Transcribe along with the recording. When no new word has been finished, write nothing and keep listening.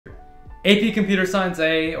AP Computer Science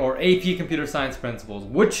A or AP Computer Science Principles.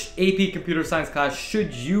 Which AP Computer Science class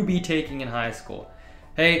should you be taking in high school?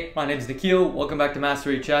 Hey, my name is Nikhil. Welcome back to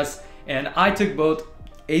Master HS. And I took both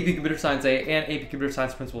AP Computer Science A and AP Computer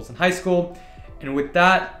Science Principles in high school. And with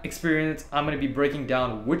that experience, I'm going to be breaking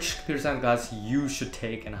down which computer science class you should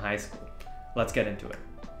take in high school. Let's get into it.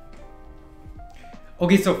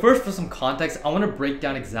 Okay, so first, for some context, I want to break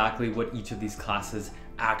down exactly what each of these classes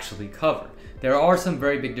actually cover. There are some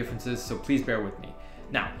very big differences, so please bear with me.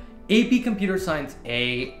 Now, AP Computer Science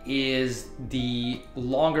A is the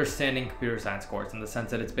longer standing computer science course in the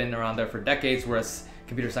sense that it's been around there for decades, whereas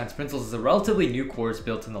Computer Science Principles is a relatively new course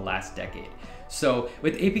built in the last decade. So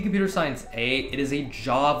with AP Computer Science A, it is a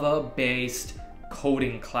Java-based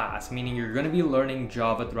coding class, meaning you're going to be learning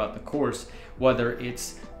Java throughout the course, whether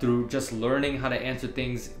it's through just learning how to answer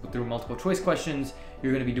things through multiple choice questions.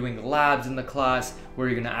 You're going to be doing labs in the class where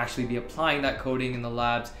you're going to actually be applying that coding in the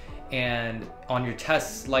labs, and on your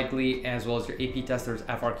tests likely, as well as your AP tests, there's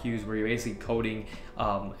FRQs where you're basically coding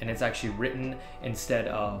and it's actually written instead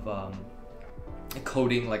of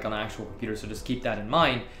coding like on an actual computer, so just keep that in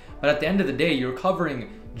mind. But at the end of the day, you're covering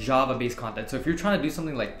Java-based content. So if you're trying to do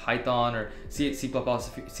something like Python or C++, if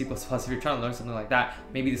you're trying to learn something like that,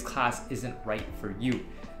 maybe this class isn't right for you.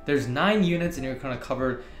 There's 9 units and you're going to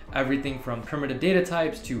cover everything from primitive data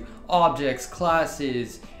types to objects,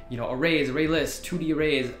 classes, arrays, array lists, 2D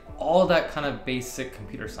arrays, all that kind of basic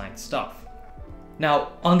computer science stuff.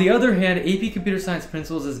 Now, on the other hand, AP Computer Science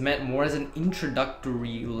Principles is meant more as an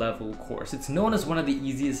introductory level course. It's known as one of the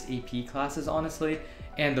easiest AP classes, honestly.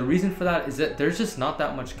 And the reason for that is that there's just not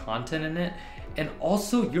that much content in it. And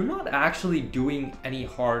also, you're not actually doing any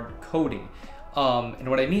hard coding. And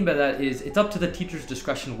what I mean by that is it's up to the teacher's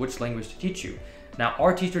discretion which language to teach you. Now,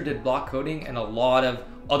 our teacher did block coding, and a lot of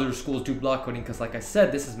other schools do block coding because, like I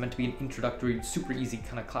said, this is meant to be an introductory, super easy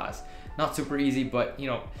kind of class. Not super easy, but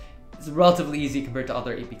it's relatively easy compared to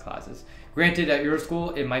other AP classes. Granted, at your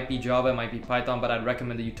school, it might be Java, it might be Python, but I'd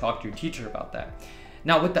recommend that you talk to your teacher about that.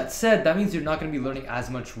 Now, with that said, that means you're not going to be learning as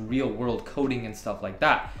much real-world coding and stuff like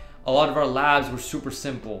that. A lot of our labs were super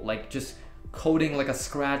simple, like just coding like a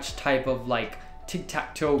Scratch type of like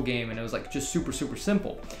tic-tac-toe game, and it was like just super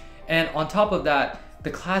simple. And on top of that, the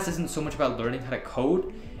class isn't so much about learning how to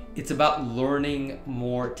code, it's about learning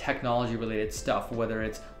more technology-related stuff, whether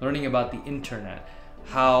it's learning about the internet,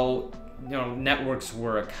 how networks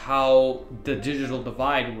work, how the digital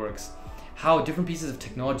divide works, how different pieces of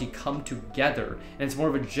technology come together. And it's more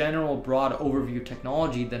of a general broad overview of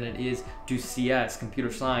technology than it is to CS,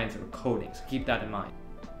 computer science, or coding. So keep that in mind.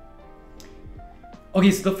 Okay,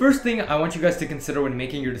 so the first thing I want you guys to consider when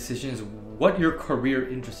making your decision is what your career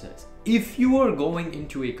interest is. If you are going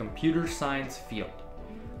into a computer science field,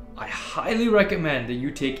 I highly recommend that you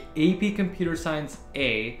take AP Computer Science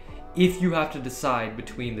A if you have to decide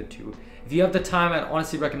between the two. If you have the time, I'd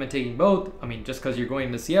honestly recommend taking both. I mean, just because you're going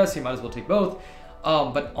into CS, you might as well take both.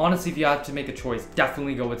 But honestly, if you have to make a choice,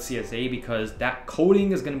 definitely go with CSA because that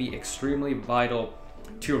coding is going to be extremely vital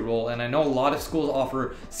to your role. And I know a lot of schools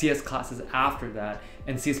offer CS classes after that,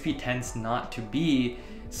 and CSP tends not to be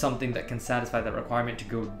something that can satisfy that requirement to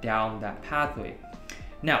go down that pathway.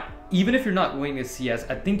 Now, even if you're not going to CS,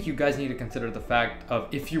 I think you guys need to consider the fact of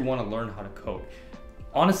if you want to learn how to code.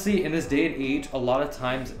 Honestly, in this day and age, a lot of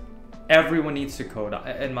times everyone needs to code,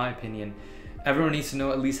 in my opinion. Everyone needs to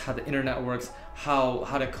know at least how the internet works, how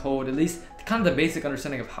to code, at least kind of the basic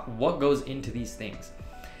understanding of what goes into these things.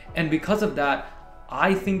 And because of that,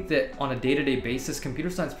 I think that on a day-to-day basis, computer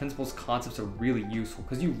science principles concepts are really useful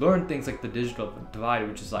because you learn things like the digital divide,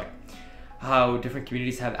 which is like how different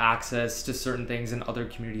communities have access to certain things and other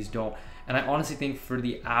communities don't. And I honestly think for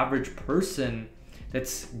the average person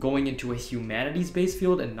that's going into a humanities-based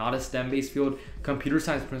field and not a STEM-based field, computer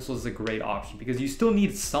science principles is a great option because you still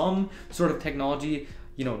need some sort of technology,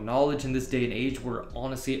 knowledge in this day and age where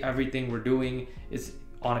honestly everything we're doing is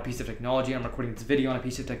on a piece of technology. I'm recording this video on a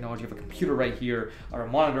piece of technology. I have a computer right here, or a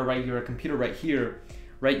monitor right here, a computer right here,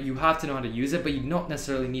 right? You have to know how to use it, but you don't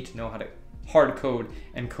necessarily need to know how to hard code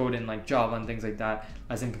and code in like Java and things like that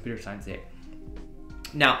as in computer science A.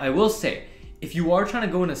 Now, I will say, if you are trying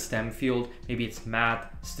to go in a STEM field, maybe it's math,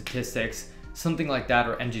 statistics, something like that,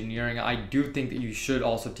 or engineering, I do think that you should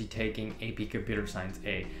also be taking AP Computer Science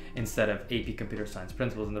A instead of AP Computer Science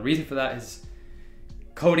Principles. And the reason for that is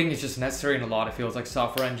coding is just necessary in a lot of fields like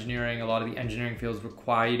software engineering. A lot of the engineering fields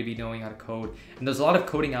require you to be knowing how to code. And there's a lot of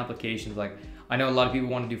coding applications. Like I know a lot of people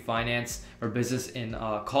want to do finance or business in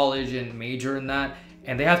college and major in that.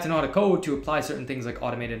 And they have to know how to code to apply certain things like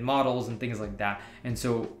automated models and things like that. And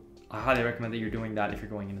so I highly recommend that you're doing that if you're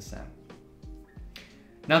going into STEM.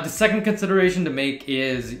 Now, the second consideration to make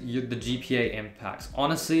is the GPA impacts.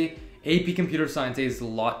 Honestly, AP Computer Science A is a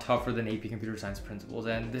lot tougher than AP Computer Science Principles,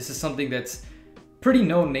 and this is something that's pretty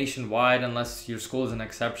known nationwide unless your school is an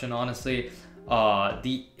exception, honestly.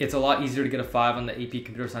 It's a lot easier to get a 5 on the AP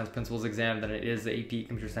Computer Science Principles exam than it is the AP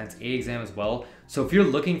Computer Science A exam as well. So if you're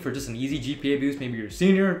looking for just an easy GPA boost, maybe you're a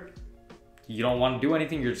senior, you don't want to do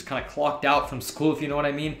anything, you're just kind of clocked out from school, if you know what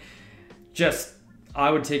I mean, I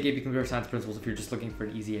would take AP Computer Science Principles if you're just looking for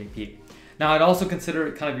an easy AP. Now, I'd also consider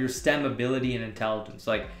kind of your STEM ability and intelligence.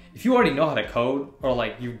 Like, if you already know how to code, or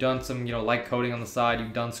like you've done some, light coding on the side,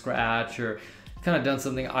 you've done Scratch, or kind of done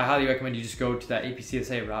something, I highly recommend you just go to that AP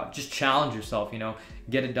CSA route. Just challenge yourself,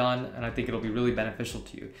 get it done, and I think it'll be really beneficial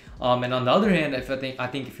to you. And on the other hand, I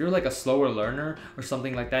think if you're like a slower learner or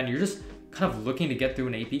something like that, and you're just kind of looking to get through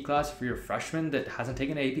an AP class, if you're a freshman that hasn't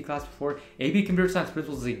taken an AP class before, AP Computer Science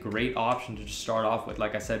Principles is a great option to just start off with,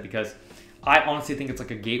 like I said, because I honestly think it's like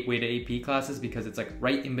a gateway to AP classes, because it's like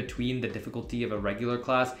right in between the difficulty of a regular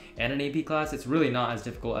class and an AP class. It's really not as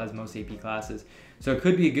difficult as most AP classes. So it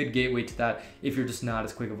could be a good gateway to that if you're just not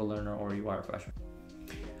as quick of a learner or you are a freshman.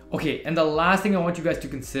 Okay, and the last thing I want you guys to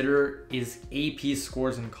consider is AP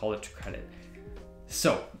scores and college credit.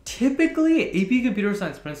 So typically, AP Computer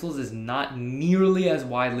Science Principles is not nearly as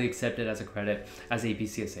widely accepted as a credit as AP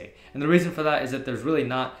CSA. And the reason for that is that there's really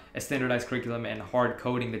not a standardized curriculum and hard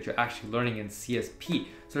coding that you're actually learning in CSP.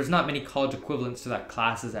 So there's not many college equivalents to that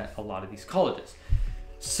classes at a lot of these colleges.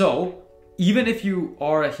 So even if you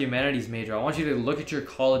are a humanities major, I want you to look at your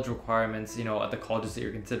college requirements, at the colleges that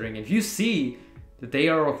you're considering. If you see that they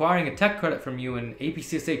are requiring a tech credit from you and AP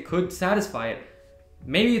CSA could satisfy it,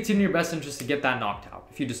 maybe it's in your best interest to get that knocked out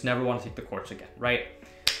if you just never want to take the course again, right?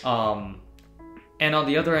 And on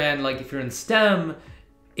the other hand, like if you're in STEM,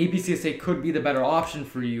 AP CSA could be the better option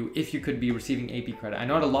for you if you could be receiving AP credit. I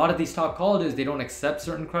know at a lot of these top colleges, they don't accept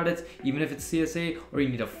certain credits, even if it's CSA, or you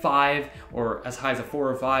need a 5 or as high as a 4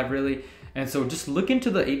 or 5 really. And so just look into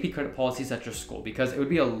the AP credit policies at your school, because it would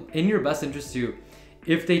be in your best interest to,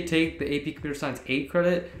 if they take the AP Computer Science A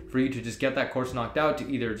credit, for you to just get that course knocked out, to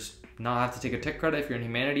either just not have to take a tech credit if you're in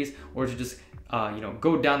humanities, or to just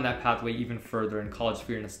go down that pathway even further in college if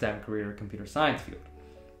you're in a STEM career or computer science field.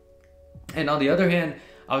 And on the other hand,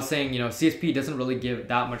 I was saying, CSP doesn't really give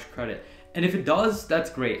that much credit. And if it does, that's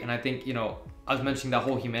great. And I think, I was mentioning that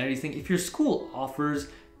whole humanities thing. If your school offers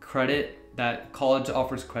credit, that college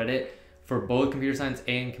offers credit for both computer science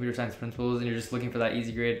A and computer science principles, and you're just looking for that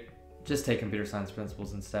easy grade, just take computer science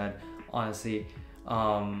principles instead, honestly.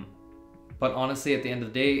 But honestly, at the end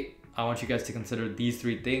of the day, I want you guys to consider these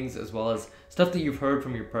 3 things, as well as stuff that you've heard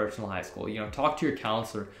from your personal high school. Talk to your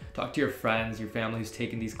counselor, talk to your friends, your family who's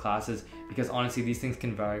taken these classes, because honestly, these things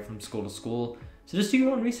can vary from school to school. So just do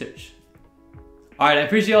your own research. All right, I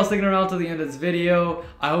appreciate y'all sticking around till the end of this video.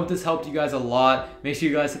 I hope this helped you guys a lot. Make sure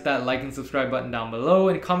you guys hit that like and subscribe button down below,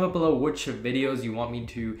 and comment below which videos you want me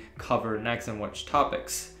to cover next and which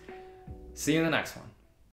topics. See you in the next one.